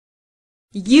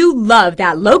You love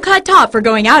that low-cut top for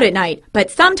going out at night, but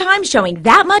sometimes showing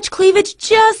that much cleavage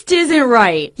just isn't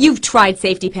right. You've tried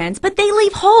safety pins, but they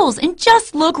leave holes and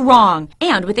just look wrong.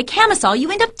 And with a camisole, you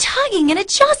end up tugging and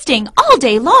adjusting all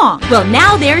day long. Well,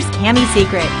 now there's Cami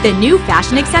Secret, the new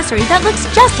fashion accessory that looks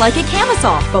just like a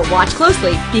camisole. But watch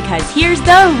closely, because here's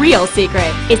the real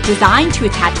secret. It's designed to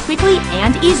attach quickly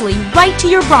and easily right to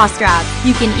your bra strap.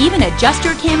 You can even adjust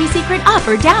your Cami Secret up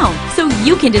or down, so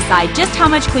you can decide just how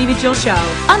much cleavage you'll show.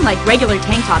 Unlike regular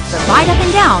tank tops that ride up and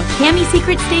down, Cami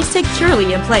Secret stays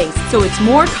securely in place, so it's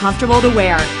more comfortable to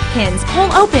wear. Pins pull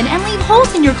open and leave holes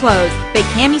in your clothes, but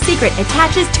Cami Secret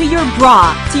attaches to your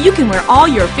bra, so you can wear all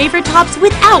your favorite tops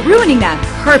without ruining them.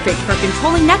 Perfect for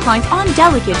controlling necklines on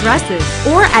delicate dresses,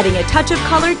 or adding a touch of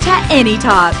color to any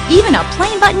top. Even a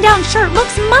plain button-down shirt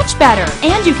looks much better,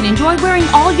 and you can enjoy wearing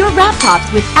all your wrap tops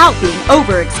without being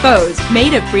overexposed.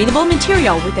 Made of breathable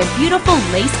material with a beautiful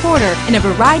lace border and a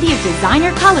variety of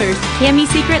designer colors, Cami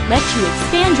Secret lets you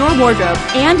expand your wardrobe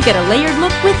and get a layered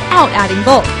look without adding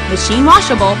bulk. Machine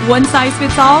washable, one size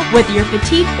fits all, whether you're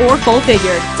petite or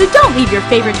full-figured. So don't leave your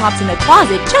favorite tops in the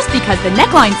closet just because the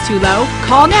neckline's too low.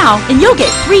 Call now and you'll get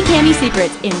 3 Cami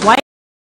Secrets in white.